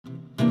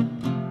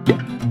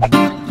We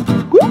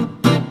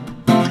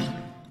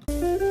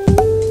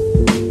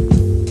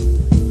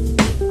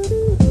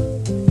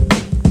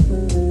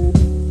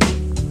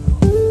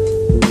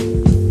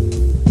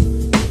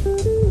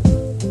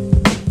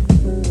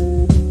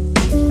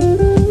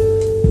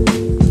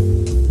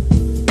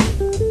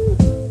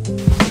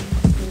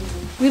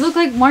look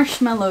like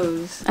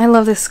marshmallows. I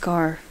love this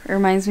scarf. It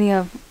reminds me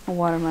of a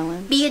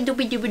watermelon.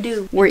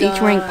 We're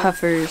each wearing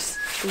puffers.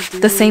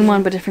 The same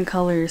one but different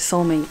colors.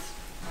 Soulmates.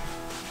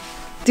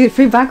 Dude,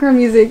 free background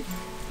music.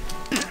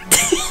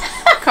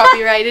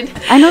 Copyrighted.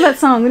 I know that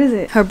song. What is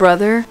it? Her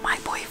brother, my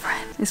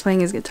boyfriend, is playing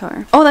his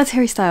guitar. Oh, that's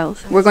Harry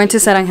Styles. We're going to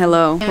Sarang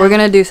Hello. We're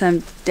gonna do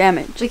some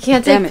damage. We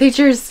can't take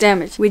pictures.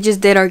 Damage. We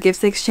just did our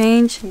gifts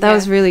exchange. That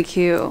was really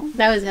cute.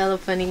 That was hella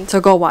funny.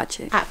 So go watch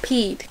it. I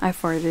peed. I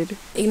farted.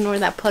 Ignore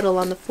that puddle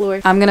on the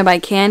floor. I'm gonna buy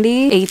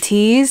candy,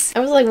 Ateez. I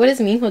was like, what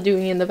is Minho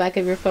doing in the back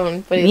of your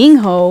phone? But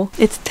Minho?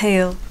 It's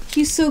tail.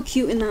 He's so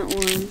cute in that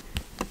one.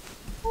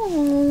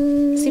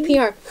 Aww.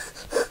 CPR.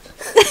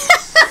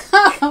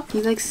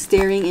 He's like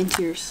staring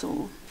into your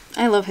soul.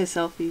 I love his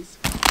selfies.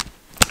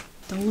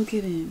 Don't look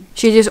at him.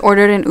 She just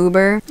ordered an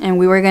Uber and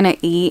we were gonna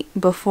eat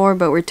before,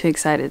 but we're too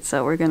excited,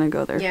 so we're gonna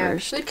go there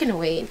first. Food can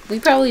wait. We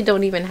probably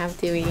don't even have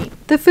to eat.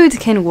 The foods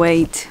can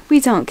wait. We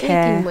don't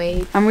care. They can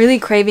wait. I'm really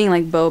craving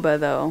like boba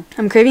though.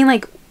 I'm craving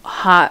like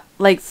hot,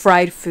 like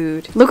fried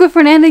food. Look what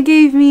Fernanda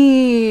gave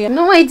me.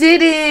 No, I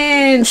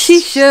didn't.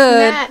 She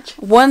should. Snatch.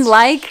 One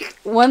like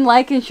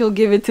and she'll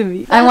give it to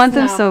me. I want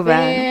them so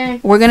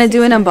bad. We're gonna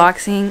do an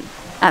unboxing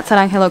at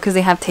Sarang Hello because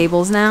they have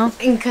tables now.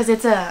 And because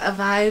it's a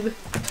vibe.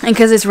 And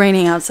because it's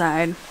raining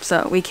outside,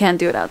 so we can't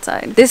do it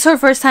outside. This is her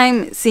first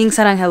time seeing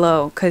Sarang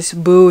Hello because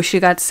boo, she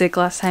got sick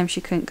last time.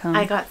 She couldn't come.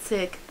 I got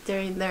sick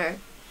during their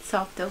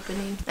soft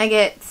opening. I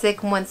get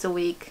sick once a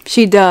week.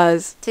 She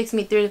does. Takes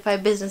me 3 to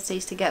 5 business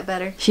days to get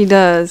better. She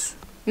does.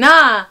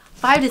 Nah,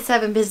 5 to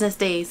 7 business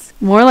days.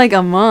 More like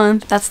a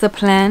month. That's the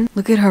plan.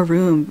 Look at her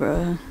room,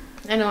 bruh.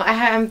 I know.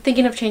 I'm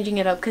thinking of changing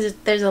it up because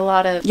there's a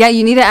lot of... Yeah,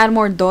 you need to add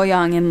more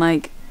doyoung in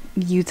like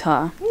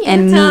Utah.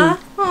 And me.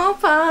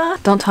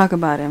 Opa. Don't talk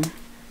about him.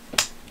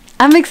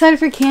 I'm excited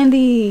for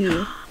candy.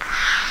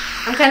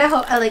 I'm kind of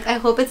I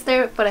hope it's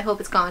there, but I hope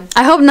it's gone.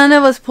 I hope none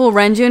of us pull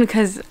Renjun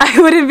because I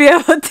wouldn't be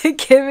able to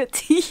give it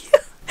to you.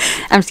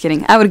 I'm just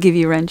kidding. I would give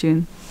you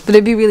Renjun. But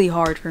it'd be really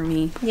hard for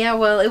me. Yeah,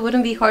 well, it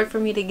wouldn't be hard for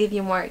me to give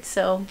you Mark,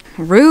 so...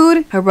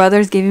 Rude. Her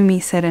brother's giving me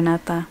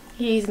serenata.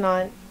 He's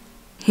not.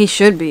 He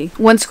should be.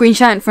 One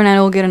screenshot and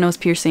Fernando will get a nose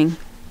piercing.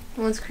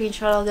 One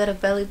screenshot, I'll get a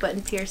belly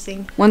button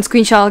piercing. One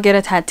screenshot, I'll get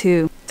a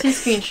tattoo. 2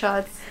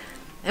 screenshots.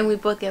 And we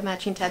both get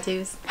matching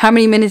tattoos. How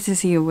many minutes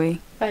is he away?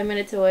 5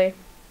 minutes away.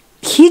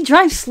 He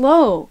drives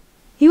slow.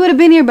 He would have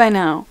been here by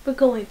now. We're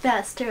going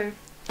faster.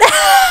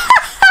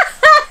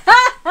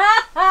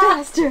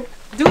 Faster.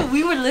 Dude,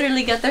 we would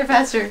literally get there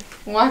faster.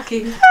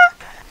 Walking.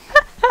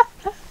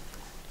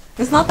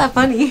 It's not that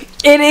funny.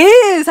 It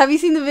is! Have you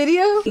seen the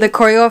video? The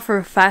choreo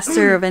for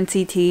Faster of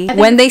NCT.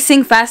 When they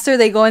sing faster,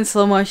 they go in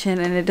slow motion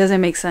and it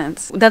doesn't make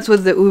sense. That's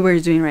what the Uber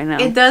is doing right now.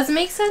 It does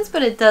make sense,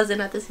 but it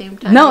doesn't at the same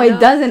time. No, it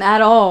doesn't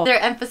at all.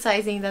 They're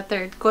emphasizing that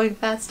they're going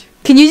faster.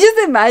 Can you just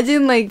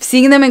imagine like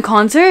seeing them in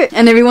concert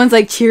and everyone's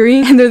like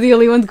cheering and they're the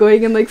only ones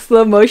going in like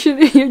slow motion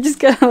and you're just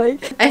kind of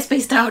like... I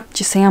spaced out.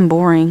 Just say I'm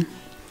boring.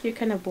 You're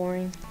kind of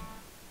boring.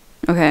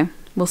 Okay,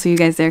 we'll see you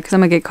guys there because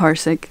I'm gonna get car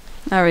sick.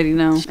 I already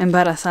know.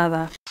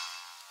 Embarazada.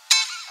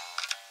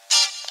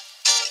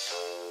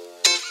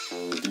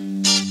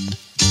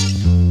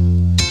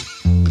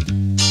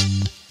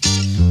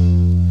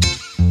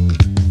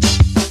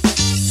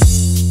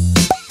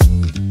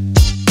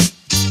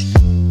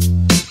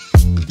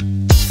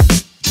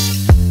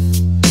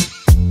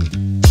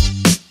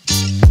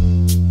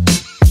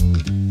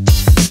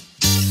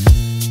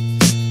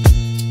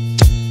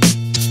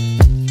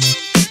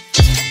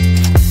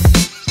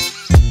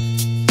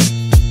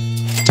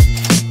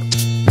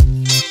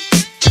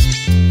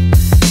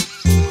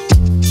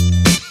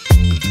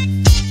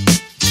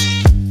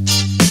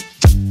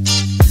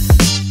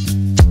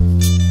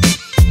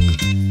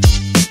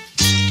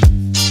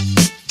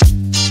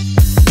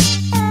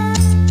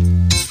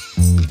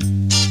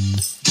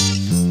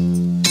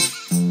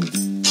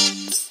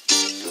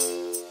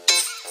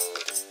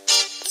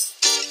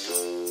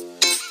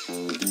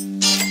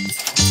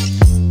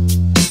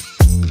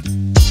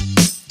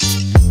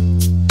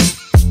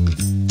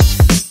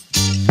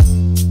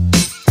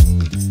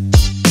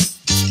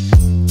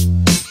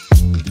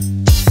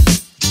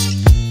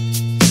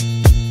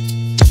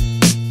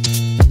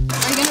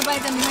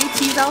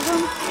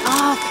 Album?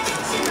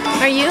 Oh,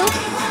 are you?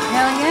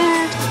 Hell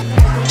yeah.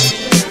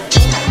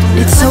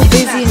 It's so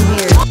busy in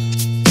here.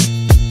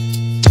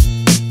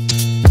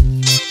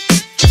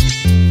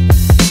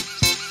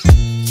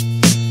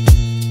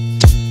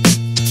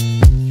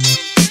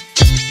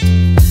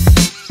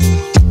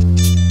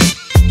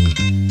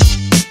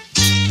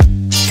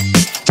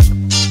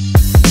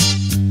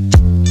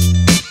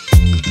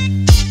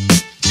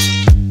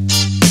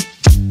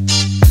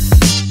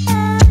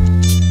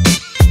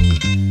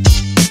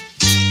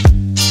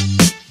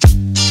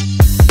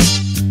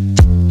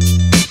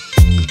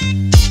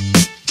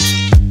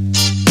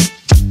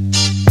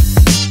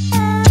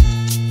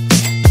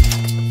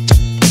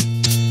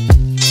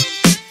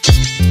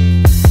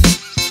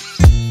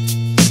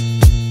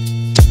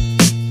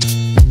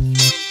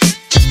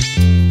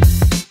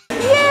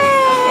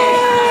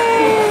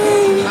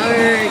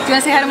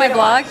 say hi to my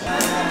vlog?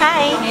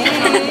 Hi.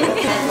 Hey.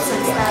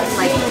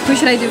 Who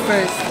should I do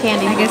first?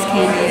 Candy. I guess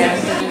Candy, yeah.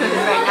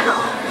 Right now.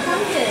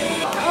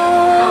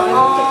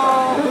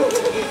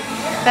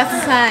 That's a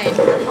sign. It's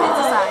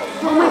a sign.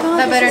 Oh my god,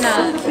 that better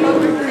not.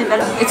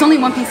 So it's only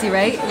one PC,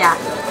 right? Yeah.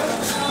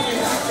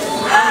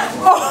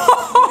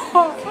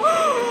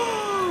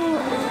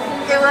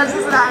 It was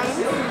a sign.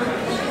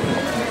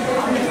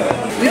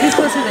 We can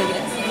closer as I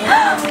get.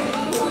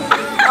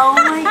 Oh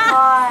my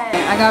god.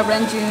 I got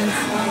Renjun's.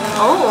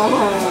 Oh.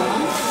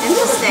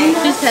 Interesting.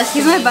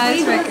 He's my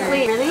bias wrecker.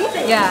 Wait, really?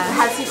 Yeah.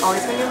 Has he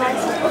always been your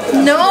bias?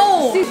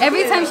 No!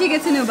 Every time she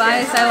gets a new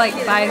bias, I like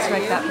bias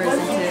wreck that person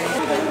too.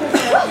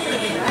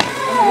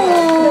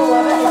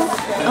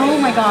 Oh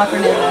my god,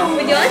 Fernanda.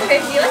 Would you like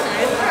fish? Do you like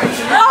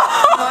knives?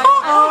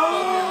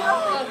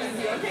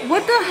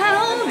 What the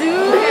hell,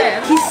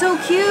 dude? He's so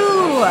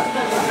cute.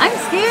 I'm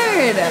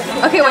scared.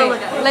 Okay, wait.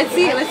 Let's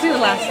do the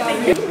last one.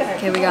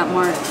 Okay, we got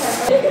Mark.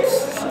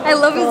 I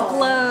love his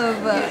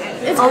glove.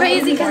 It's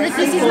crazy because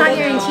the PC's not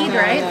guaranteed,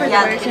 right? For the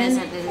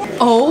version.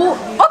 Oh,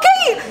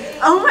 okay.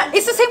 Oh my!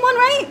 It's the same one,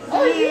 right?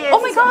 Oh yeah.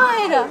 Oh my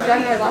god.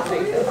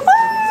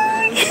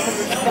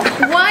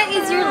 What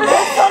is your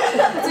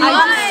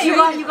list? You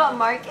got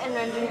Mark and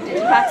Renjun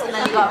digipacks, and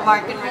then you got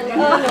Mark and Renjun.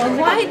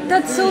 What?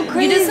 That's so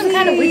crazy. You did some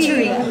kind of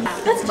witchery.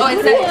 That's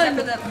except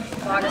for the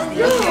box thing.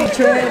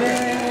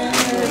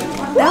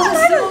 That was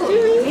so.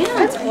 Yeah.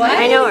 That's what?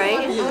 I know,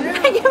 right?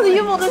 I can't believe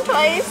you pulled it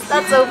twice.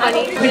 That's so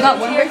funny. You got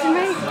one version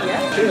right?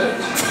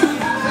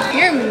 Yeah.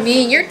 You're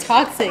mean. You're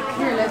toxic.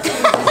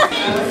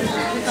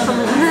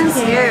 I'm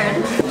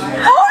scared.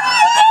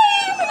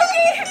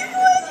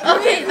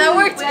 Okay, that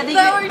worked. That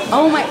worked.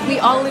 Oh my, we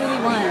all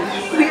literally won.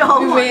 We all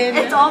win.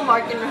 It's all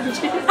Mark and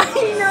Renjun. I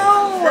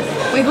know.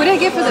 Wait, who did I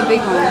get for the big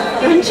one?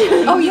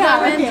 Renjun. Oh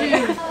yeah,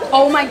 Renjun.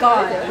 Oh my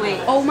god.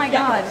 Wait. Oh my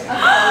god.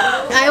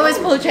 I always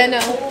pull Cheno.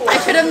 I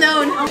should have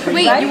known.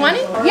 Wait, you want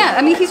it? Yeah,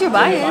 I mean he's your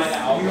bias.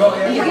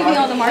 You give me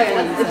all the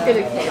markings.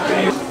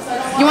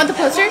 You want the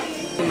poster?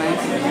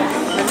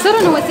 I still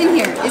don't know what's in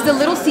here. Is the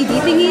little CD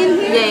thingy in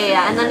here?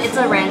 Yeah. And then it's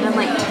a random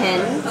like tin.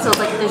 So it's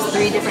like there's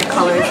 3 different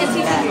colors in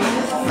that.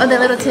 Oh, the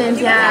little tins,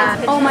 yeah.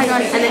 Oh my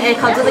god. And then it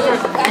comes with like an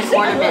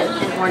ornament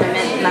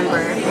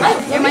member.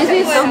 It reminds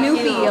me of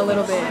Snoopy a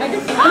little bit.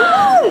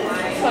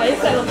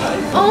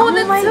 Oh,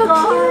 that's so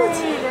cute.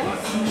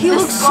 He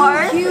looks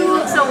so cute. He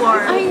looks so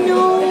warm. I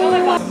know.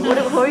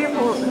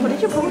 What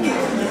did you pull in there?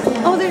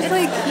 Oh, there's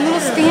like little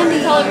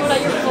standees.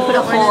 Put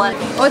a hole in it.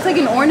 Oh, it's like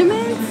an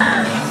ornament?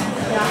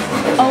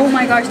 Oh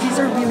my gosh, these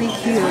are really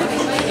cute.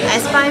 I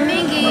spy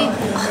Mingy.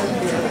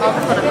 I'll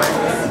put them on.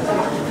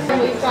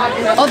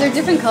 Oh, they're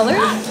different colors?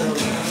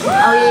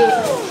 Oh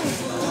yeah.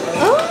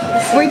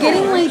 We're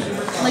getting like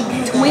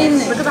twin.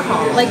 Look at the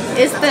hole. Like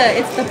it's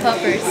the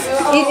puffers.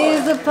 It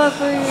is the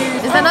puffers.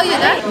 Is that all you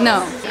got?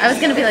 No. I was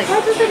gonna be like,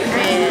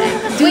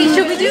 wait,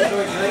 should we do it?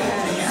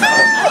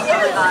 Oh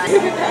my god.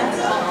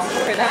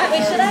 For that?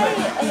 Wait, should I?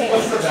 Okay.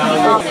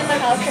 In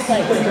my house,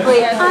 like,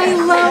 wait. I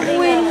love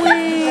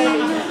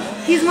Win.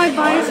 He's my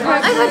bias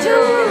wrecker. I got you.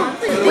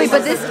 Wait,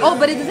 but this. Oh,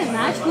 but it doesn't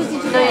match. Who did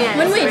you get?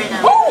 Win.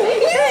 Oh,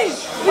 okay.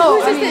 Oh,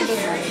 who's this?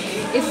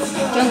 It's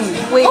Jung.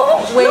 Wait,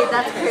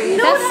 that's crazy.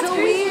 No, that's so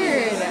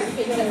weird.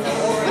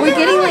 We're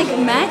getting like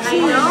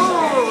matching.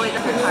 No, wait,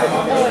 that's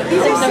hard.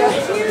 These are so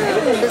cute.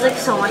 There's like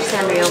so much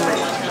Sanrio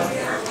merch.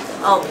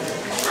 Oh.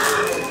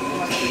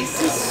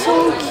 This is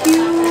so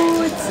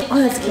cute. Oh,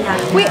 that's cute.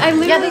 Wait, I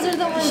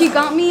literally, she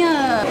got me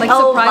a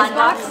surprise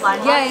box.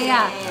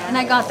 Yeah. And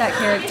I got that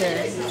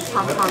character.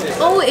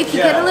 Oh, if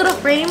you get a little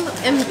frame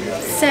and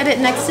set it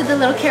next to the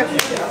little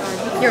character,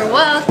 you're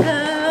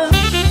welcome.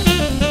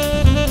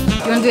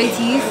 You want to do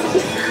Ateez?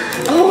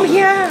 Oh,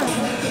 yeah.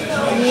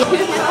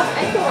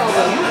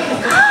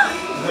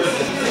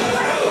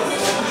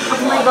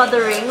 Oh my god,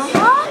 the ring.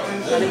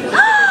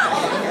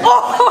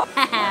 Oh!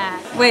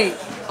 Wait.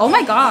 Oh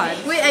my god.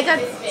 Wait, I got.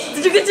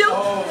 Did you get two?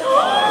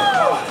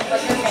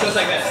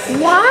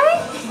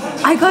 Why?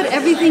 I got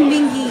everything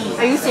Mingy.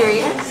 Are you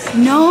serious?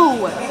 No.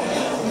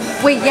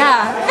 Wait,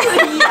 yeah.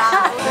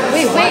 Yeah.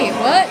 Wait,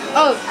 what?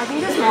 Oh, I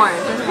think there's more.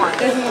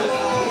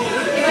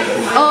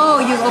 Oh,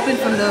 you opened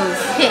from those.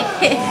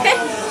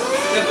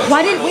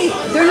 Why did, wait,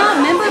 they're not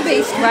member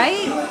based,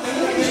 right?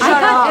 I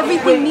got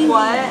everything Mingy.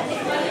 What?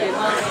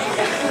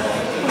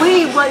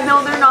 Wait, what?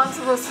 No, they're not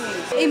supposed to be.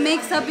 It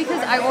makes up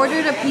because I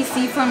ordered a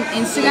PC from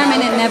Instagram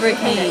and it never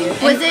came.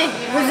 Was it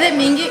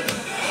Mingy?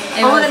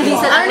 Then he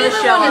said I don't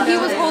even know. He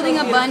was holding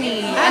a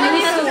bunny. And it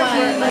was so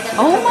cute.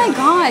 Oh my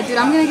god, dude,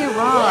 I'm gonna get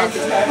robbed.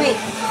 Wait,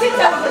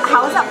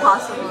 how is that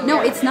possible?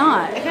 No, it's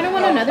not. I kind of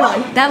want another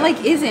one. That like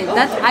isn't.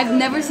 I've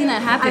never seen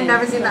that happen. I've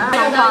never seen that.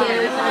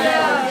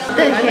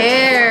 The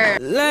hair.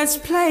 Let's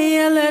play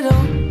a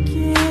little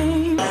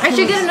game. I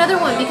should get another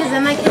one because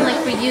then I can like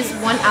reuse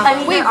one outfit. I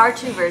mean, there are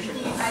 2 versions.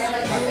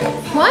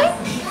 What?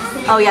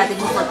 Oh yeah, they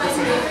just look the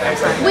same. I'm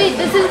sorry. Wait,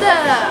 this is the.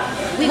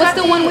 What's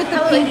the one with the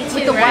pink,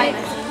 with the white?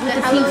 with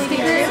the pink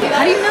sticker.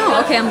 How do you know?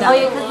 Okay, I'm down. Oh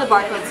yeah, because the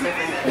barcode's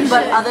different.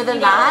 But other than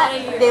that,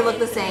 they look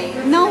the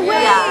same. No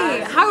way!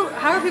 Yeah. How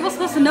are people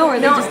supposed to know or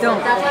they just don't?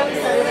 That's why we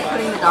started like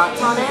putting the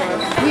dots on it.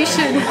 We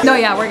should. No,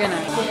 yeah, we're gonna.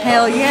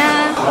 Hell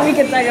yeah. We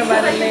can talk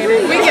about it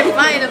later. We can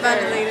fight about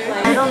it later.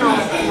 I don't know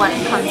what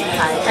comes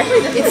inside.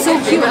 It's so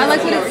cute. I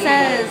like what it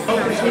says.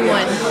 He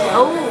won.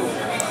 Oh.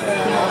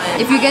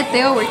 If you get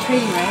Theo, we're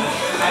trading, right?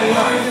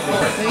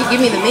 Maybe give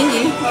me the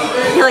mingy.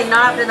 You're like,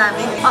 not after that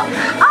maybe. Oh.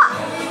 Ah!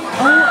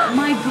 Oh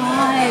my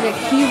god, a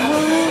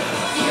keyhole.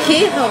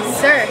 Keyhole,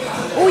 sir.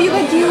 Oh, you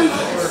got Dio and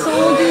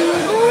Soul, dude.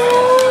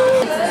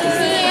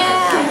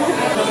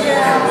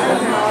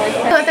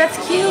 Oh, that's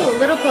cute.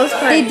 Little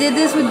postcard. They did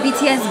this with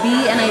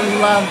BTSB and I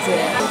loved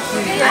it.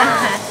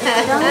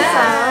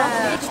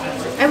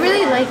 I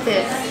really like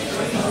this.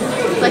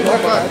 Like a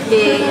book.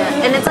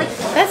 Yeah. And it's like,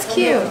 That's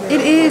cute. It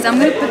is. I'm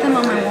gonna put them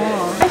on my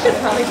wall. I should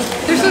probably.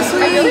 They're so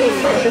sweet. I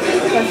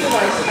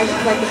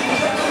just like the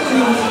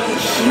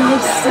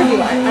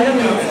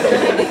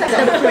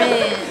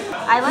print.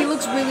 I like. He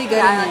looks really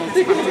good in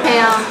it.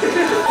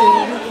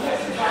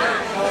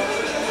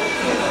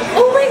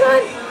 Oh my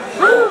god.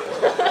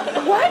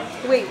 What?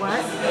 Wait,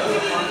 what?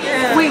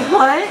 Wait,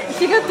 what?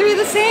 She got 3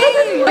 the same.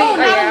 Oh,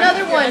 not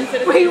another one.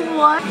 Wait,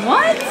 what?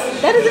 What?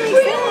 That doesn't make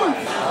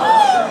sense.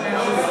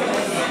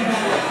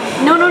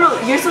 No.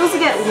 You're supposed to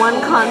get one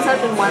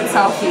concept and one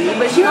selfie,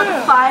 but she got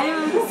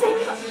 5 of the same.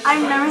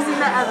 I've never seen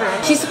that ever.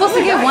 She's supposed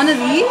to get one of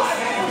these?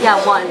 Yeah,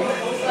 1.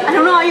 I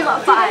don't know how you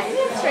got 5.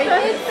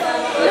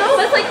 No,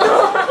 that's like.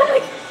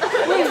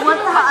 Wait, what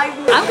the heck?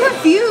 I'm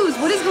confused.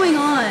 What is going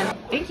on?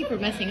 Thank you for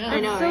messing up. I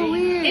know, So right?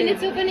 weird. And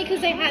it's so funny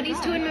because I had these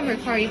 2 in memory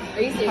card.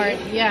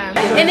 Yeah.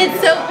 And it's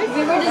so.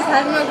 We were just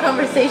having a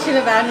conversation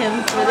about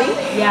him. Really?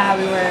 Yeah,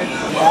 we were.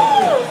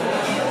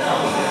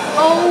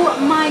 Oh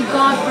my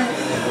god.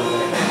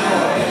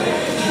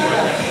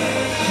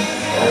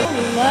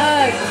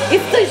 Look.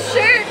 It's the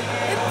shirt.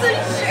 It's the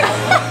shirt.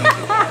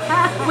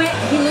 Wait,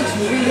 he looks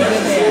really good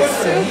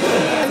there.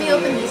 Let me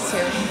open these 2. I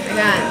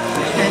got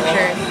that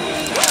shirt.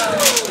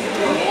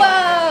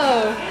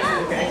 Whoa.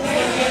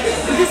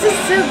 This is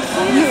so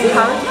cute.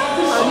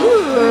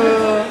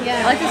 Ooh.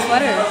 I like the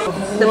sweater.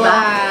 The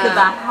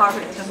back part.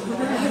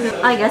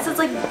 I guess it's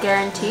like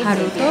guaranteed.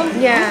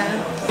 Haruto?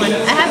 Yeah. I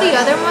have the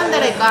other one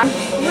that I got.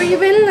 Where you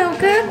been,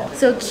 Loka?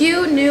 So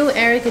Q, New,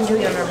 Eric, and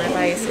Julian are my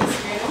biases.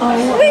 Oh,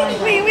 Wait.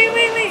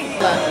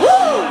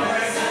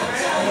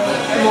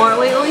 More?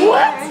 Wait,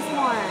 What? There's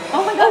more.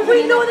 oh my god.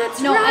 wait, no,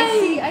 that's no,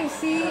 right. I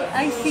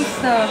see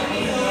stuff.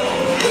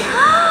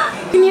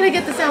 You need to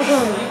get this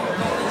album.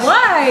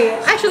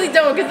 Why? Actually,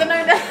 don't, because then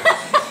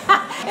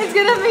It's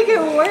gonna make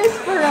it worse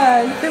for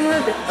us.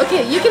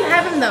 Okay, you can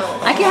have him though.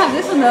 I can have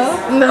this one though.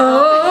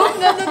 No.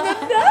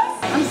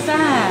 I'm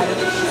sad.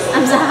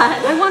 I'm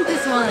sad. I want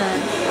this one.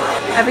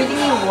 Everything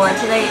you wore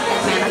today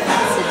is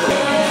manifested.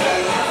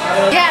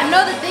 Yeah,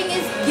 no, the thing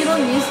is, you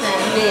don't use them.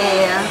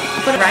 Yeah.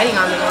 Put writing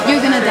on them.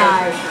 You're gonna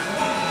die.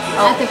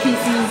 At the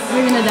PCs,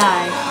 you're gonna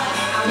die.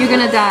 You're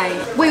gonna die.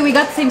 Wait, we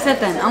got the same set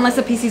then, unless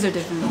the PCs are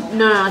different.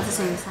 No, it's the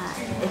same set.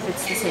 If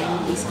it's the same,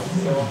 decent.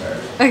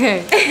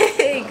 Okay.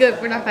 Good,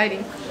 we're not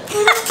fighting.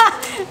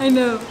 I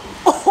know.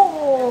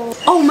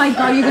 Oh my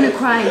god, you're gonna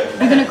cry.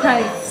 You're gonna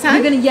cry. Son?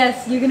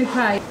 You're gonna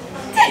cry.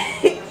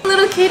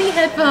 Little kitty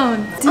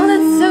headphones. Oh,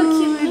 that's so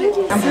cute.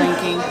 I'm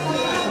blinking.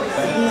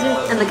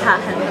 And the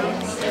cat headphones.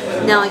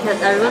 No,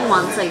 because everyone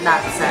wants like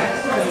that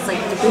set. Because it's like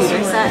the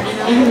booster set,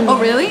 you know? Oh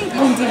really? You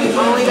can DVD.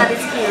 Oh my god,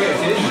 it's cute.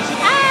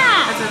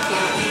 That's so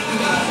cute.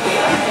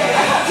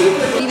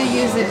 You need to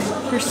use it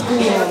for school.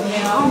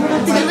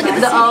 Look at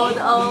The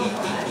O.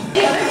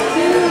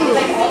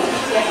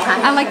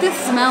 I like the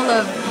smell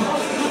of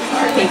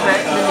Paper,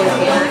 the new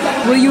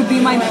paper. will you be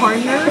my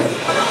partner?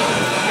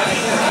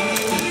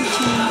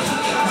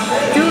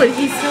 Dude,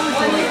 he's so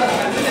good.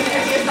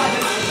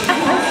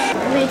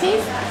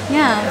 Ateez?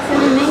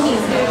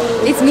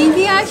 Yeah. It's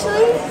Minky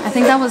actually? I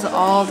think that was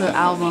all the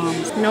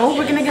albums. No,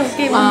 we're gonna go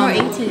get one more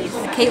Ateez.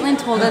 Caitlin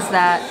told us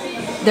that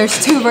there's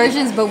 2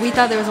 versions, but we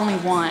thought there was only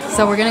 1.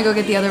 So we're gonna go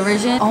get the other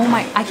version. Oh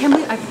my, I can't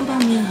believe I pulled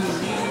on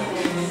Mingy.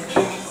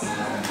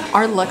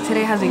 Our luck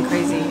today has been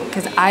crazy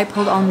because I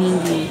pulled on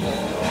Mingy.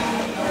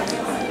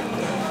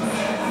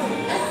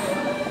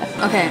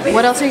 Okay,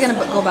 what else are you gonna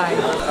go buy?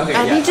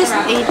 I think just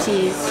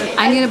Ateez.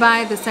 I'm gonna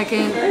buy the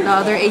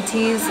other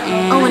Ateez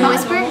and... Oh, and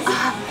Whisper?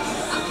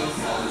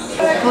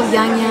 Oh,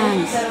 Yang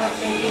Yangs.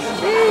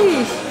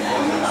 Sheesh.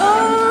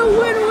 Oh,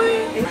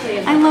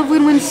 Win-Win. I love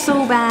Win-Win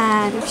so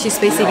bad. She's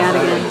spacing out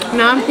again.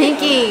 No, I'm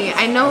thinking.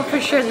 I know for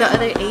sure the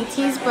other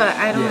Ateez, but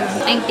I don't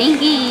know. I'm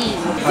thinking.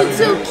 It's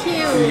so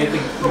cute.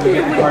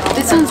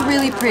 This one's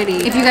really pretty.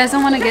 If you guys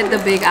don't want to get the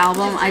big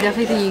album, I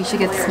definitely think you should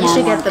get the small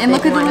should get one. the And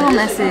look big at the one. little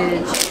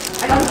message.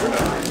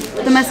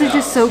 The message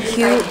is so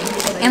cute.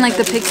 And like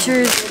the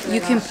pictures,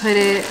 you can put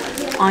it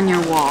on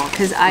your wall.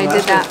 Because I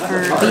did that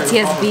for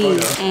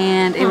BTSB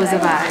and it was a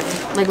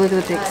vibe. Like look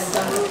at the pics.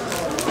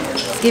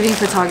 It's giving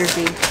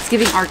photography. It's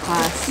giving art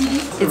class.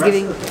 It's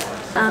giving...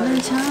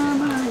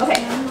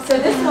 Okay, so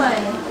this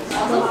one.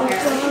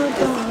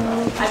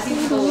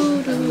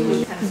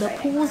 The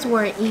pools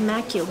were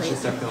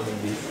immaculate.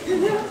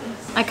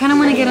 I kind of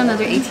want to get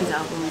another Ateez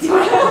album.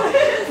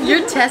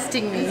 You're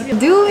testing me.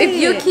 Do it. If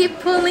you keep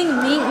pulling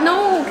me,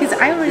 no, because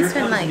I already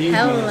spent like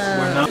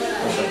hella.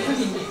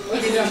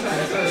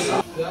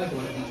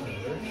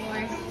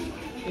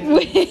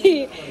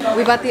 Wait.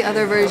 We bought the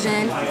other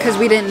version because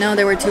we didn't know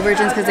there were 2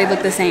 versions because they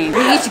look the same.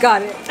 We each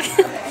got it.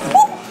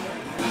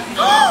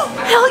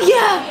 Hell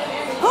yeah!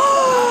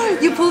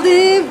 You pulled it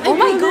in? Oh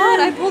my god,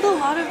 I pulled a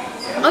lot of...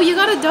 Oh, you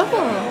got a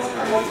double.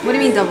 What do you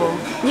mean double?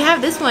 You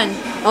have this one.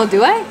 Oh,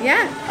 do I?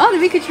 Yeah. Oh,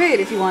 then we could trade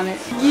if you want it.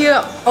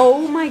 Yeah.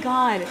 Oh my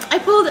god. I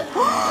pulled...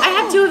 I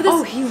have 2 of this.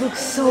 Oh, he looks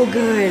so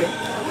good.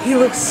 He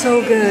looks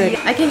so good.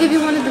 I can give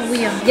you one of the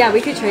Yeim. Yeah,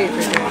 we could trade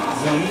for sure.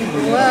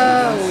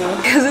 Whoa.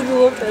 Because of the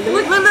little feather.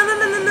 Look, no.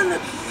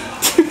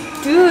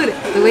 Dude,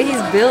 the way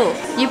he's built.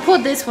 You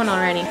pulled this one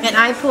already. And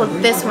I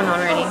pulled this one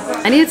already.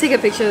 I need to take a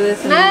picture of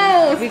this. And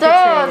No, we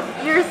stop. could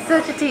trade. You're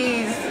such a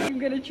tease. I'm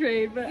gonna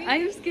trade, but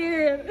I'm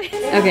scared.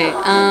 Okay,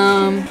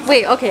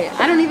 wait, okay.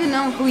 I don't even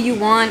know who you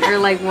want or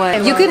like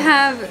what. You could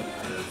have,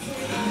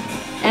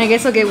 and I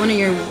guess I'll get one of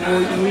your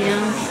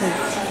Yeim's.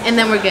 And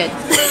then we're good.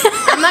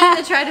 I'm not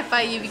gonna try to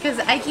fight you because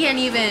I can't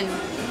even.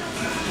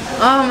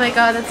 Oh my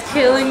god, that's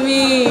killing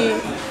me.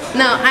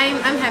 No,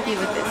 I'm happy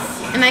with this.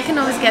 And I can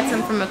always get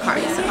some from a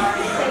card, so.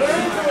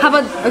 How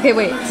about, okay,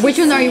 wait. Which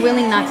ones are you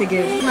willing not to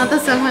give? Not the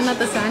sun one, not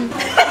the sun.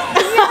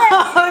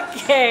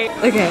 Okay.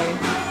 Okay.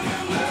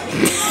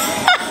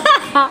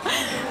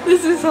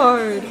 This is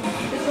hard.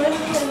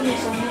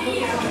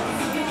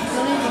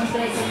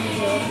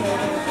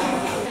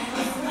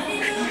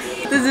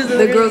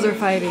 The girls are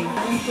fighting.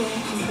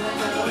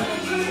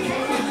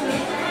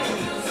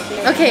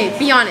 Okay,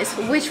 be honest.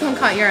 Which one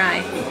caught your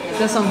eye?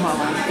 The Songhwa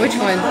one. Which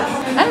one?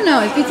 I don't know.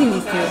 It's between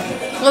these 2.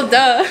 Well,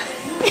 duh.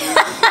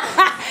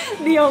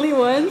 The only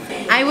ones?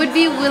 I would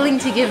be willing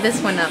to give this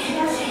one up.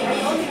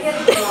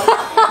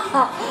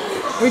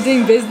 We're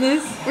doing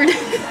business?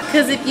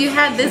 Because if you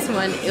had this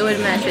one, it would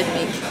match with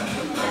me.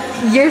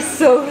 You're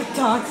so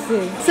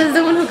toxic. Says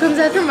the one who comes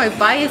after my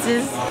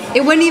biases.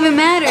 It wouldn't even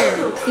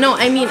matter. No,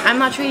 I mean, I'm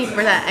not trading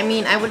for that. I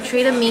mean, I would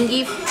trade a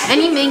Mingy.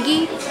 Any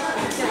Mingy.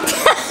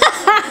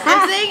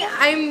 I'm saying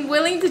I'm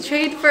willing to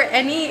trade for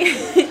any...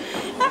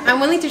 I'm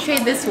willing to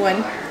trade this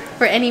one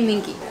for any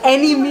Mingy.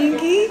 Any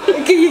Mingy?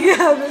 Okay, you can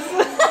have this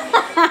one.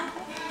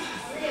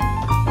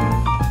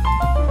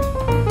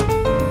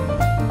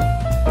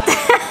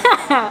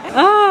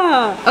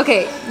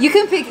 Okay, you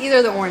can pick either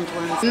of the orange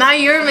ones. Now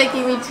you're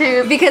making me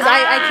choose. Because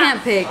I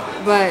can't pick,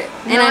 but...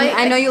 And No,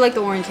 I know you like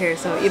the orange hair,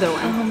 so either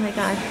one. Oh my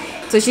god.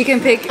 So she can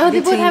pick Oh, they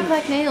both between have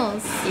black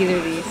nails. either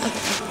of these.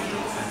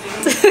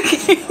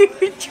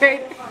 Okay.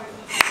 Trade.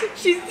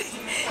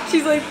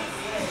 She's like...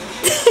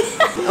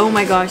 Oh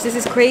my gosh, this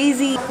is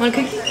crazy. Want a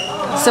cookie?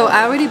 So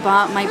I already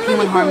bought my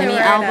P1 Harmony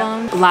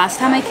album last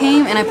time I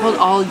came, and I pulled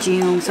all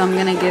June, so I'm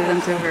gonna give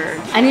them to her.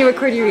 I need to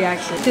record your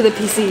reaction to the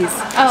PCs.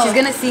 Oh. She's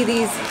gonna see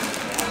these.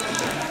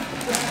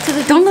 To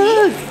the Don't PC?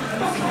 look!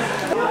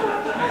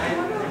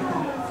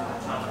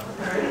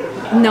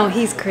 No,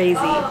 he's crazy.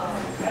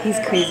 He's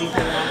crazy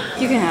for that.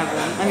 You can have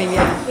them. I mean,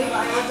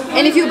 yeah.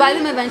 And if you buy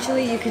them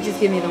eventually, you could just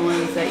give me the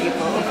ones that you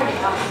pull.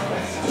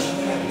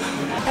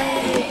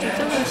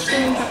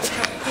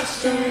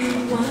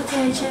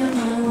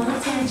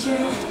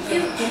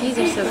 These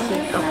are so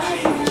cute.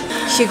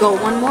 Oh. She got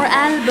one more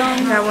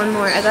album. I got one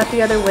more. I got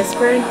the other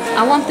Whispered.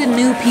 I want the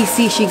new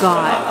PC she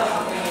got.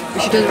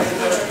 She does.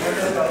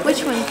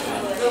 Which one?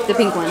 The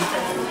pink one.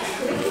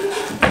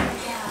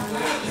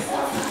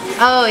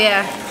 Oh,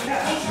 yeah.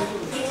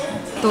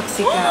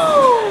 Toxica.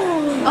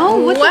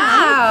 Oh, what the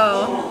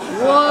Wow.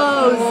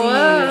 Whoa,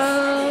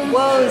 Whoa.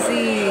 Whoa,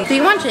 Z. Do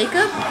you want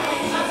Jacob?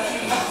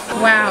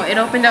 Wow, it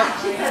opened up.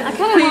 I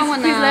kind of Please, want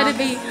one please now. let it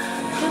be.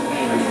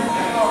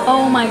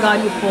 Oh my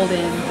god, you pulled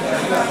in.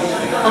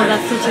 Oh,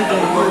 that's such a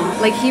good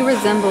one. Like, he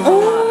resembles a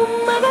lot. Oh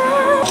my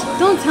god.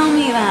 Don't tell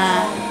me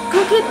that.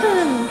 Go get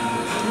them.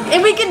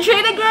 And we can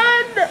trade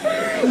again.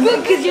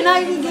 Good, because you're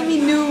not even giving me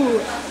new.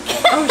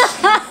 Oh,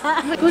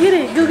 shit. Go get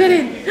it. Go get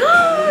it.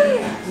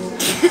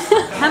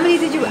 How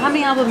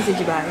many albums did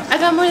you buy? I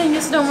got more than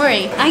just don't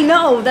worry. I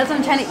know, that's why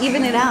I'm trying to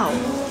even it out.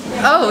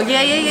 Oh,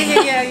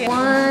 yeah.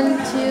 1,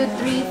 2,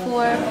 3,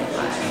 4, 5,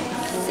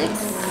 6,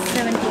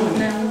 7, 8,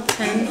 9,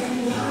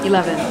 10,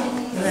 11.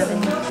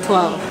 11.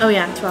 12. Oh,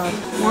 yeah, 12.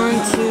 1,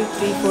 2,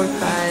 3, 4,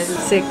 5,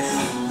 6,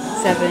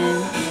 7,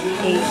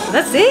 8.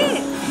 That's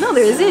it? No,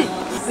 there isn't.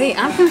 Wait,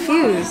 I'm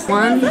confused.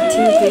 1, 2,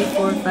 3,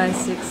 4, 5,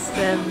 6,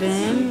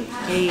 7,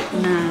 8,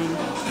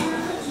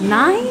 9.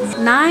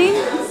 9? 9?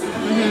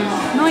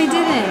 Mm-hmm. No, I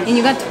didn't. And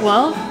you got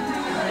 12?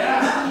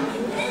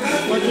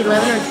 Like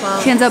 11 or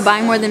 12. She ends up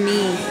buying more than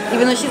me.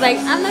 Even though she's like,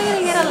 I'm not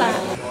gonna get a lot.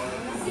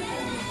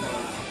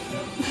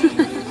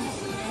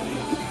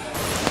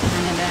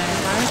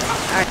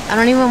 I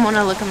don't even want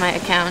to look at my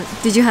account.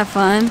 Did you have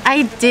fun?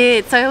 I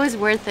did, so it was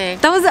worth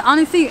it. That was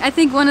honestly, I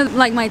think, one of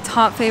like my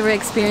top favorite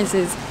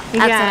experiences.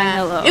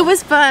 Hello. It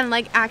was fun,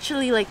 like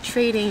actually like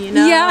trading, you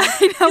know? Yeah,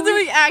 I know.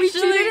 We actually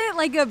treated it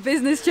like a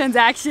business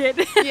transaction.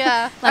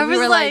 Yeah. Like I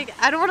was like,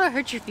 I don't want to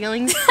hurt your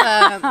feelings.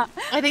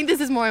 I think this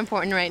is more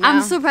important right now.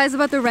 I'm surprised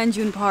about the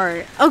Renjun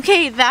part.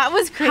 Okay, that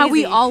was crazy. How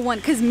we all won,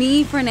 because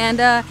me,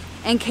 Fernanda,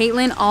 and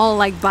Caitlin all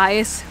like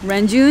biased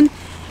Renjun,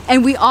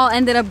 and we all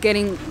ended up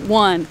getting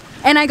one.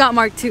 And I got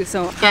marked too,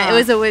 so yeah, it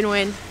was a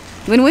win-win.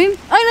 Win-win? Oh, and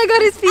I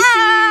got his PC.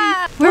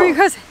 Ah! Where are you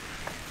guys?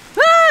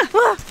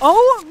 Ah!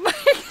 Oh my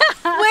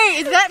god!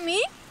 Wait, is that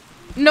me?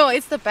 No,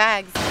 it's the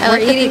bags. I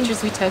like the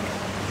pictures we took.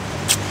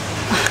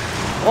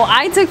 Well,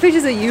 I took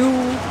pictures of you.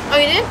 Oh,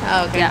 you did?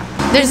 Oh, okay.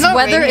 Yeah. There's no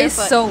weather rain here, is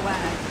so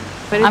whack.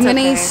 But it's I'm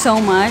gonna okay. eat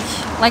so much.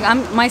 Like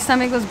my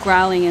stomach was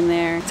growling in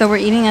there. So we're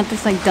eating at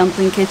this like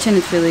dumpling kitchen.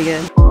 It's really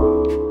good.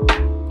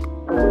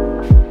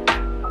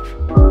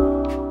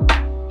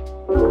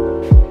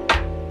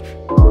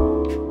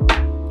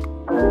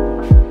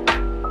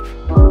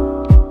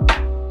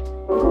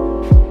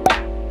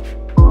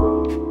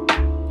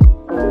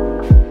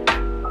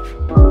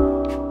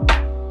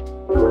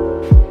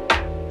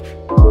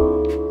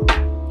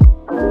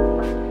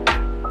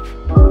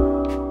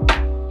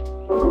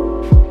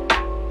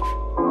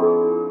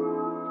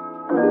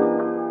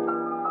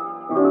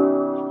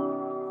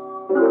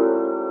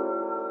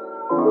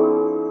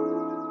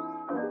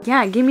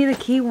 Yeah, give me the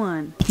key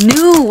one.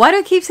 New. Why do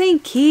I keep saying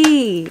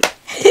key?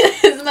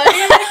 It's not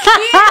even a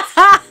key.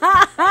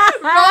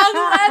 Wrong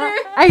letter.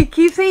 I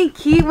keep saying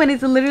key when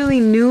it's literally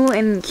new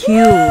and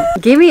Q.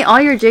 Give me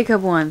all your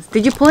Jacob ones.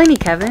 Did you pull any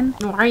Kevin?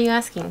 Why are you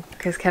asking?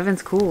 Because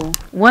Kevin's cool.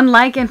 One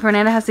like and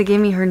Fernanda has to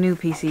give me her new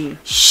PC.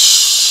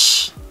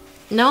 Shh.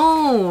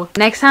 No.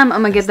 Next time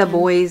I'm gonna get the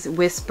boys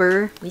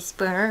Whisper.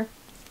 Whisper.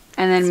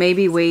 And then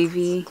maybe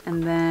Wavy.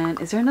 And then,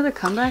 is there another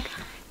comeback?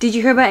 Did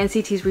you hear about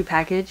NCT's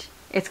repackage?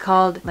 It's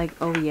called like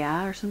Oh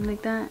Yeah or something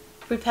like that.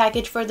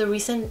 Repackage for the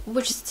recent.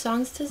 Which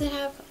songs does it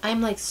have?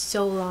 I'm like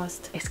so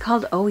lost. It's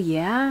called Oh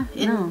Yeah?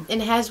 No.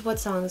 And it has what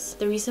songs?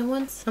 The recent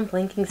ones? I'm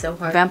blanking so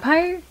hard.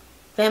 Vampire?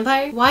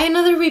 Vampire? Why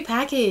another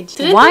repackage?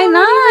 Why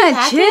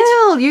not?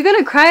 Chill. You're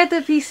gonna cry at the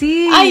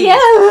PC. I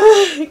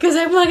am. Because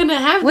I'm not gonna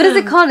have What is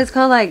it called? It's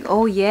called like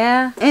Oh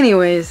Yeah.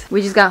 Anyways,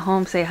 we just got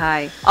home. Say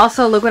hi.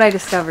 Also, look what I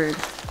discovered.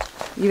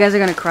 You guys are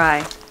gonna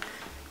cry.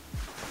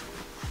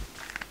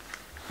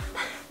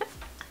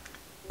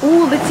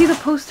 Oh, let's see the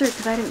poster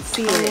because I didn't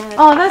see it. Yeah.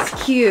 Oh,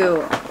 that's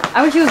cute.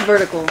 I wish it was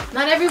vertical.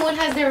 Not everyone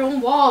has their own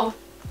wall.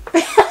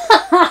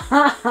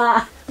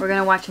 We're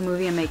gonna watch a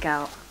movie and make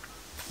out.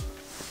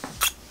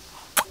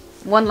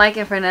 One like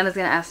and Fernanda's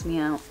gonna ask me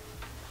out.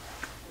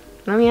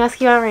 Let me ask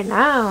you out right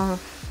now.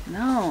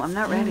 No, I'm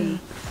not ready.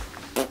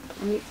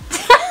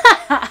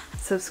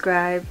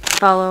 Subscribe,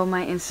 follow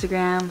my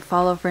Instagram,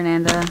 follow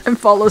Fernanda, and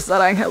follow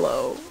Sarang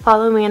Hello.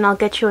 Follow me and I'll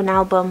get you an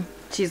album.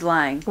 She's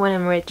lying. When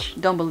I'm rich.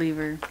 Don't believe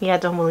her. Yeah,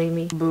 don't believe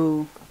me.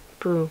 Boo.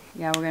 Boo.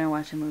 Yeah, we're gonna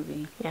watch a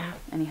movie. Yeah.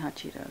 Any hot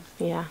Cheetos.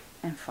 Yeah.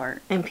 And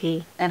fart. And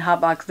pee. And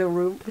hotbox the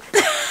room.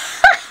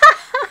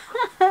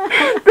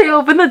 They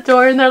open the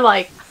door and they're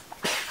like...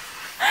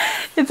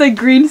 It's like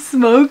green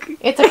smoke.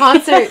 It's a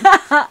concert.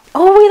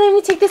 Oh, wait, let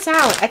me take this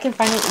out. I can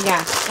find it.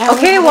 Yeah.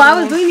 Okay, well, I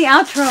was doing the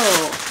outro.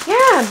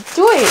 Yeah,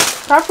 do it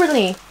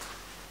properly.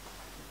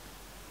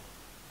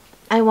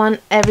 I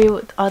want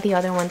all the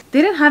other ones.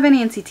 They didn't have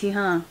any NCT,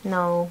 huh?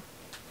 No.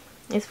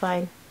 It's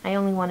fine. I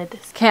only wanted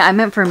this. Okay, I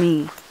meant for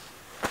me.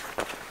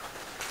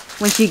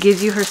 When she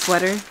gives you her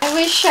sweater. I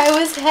wish I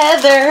was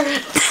Heather.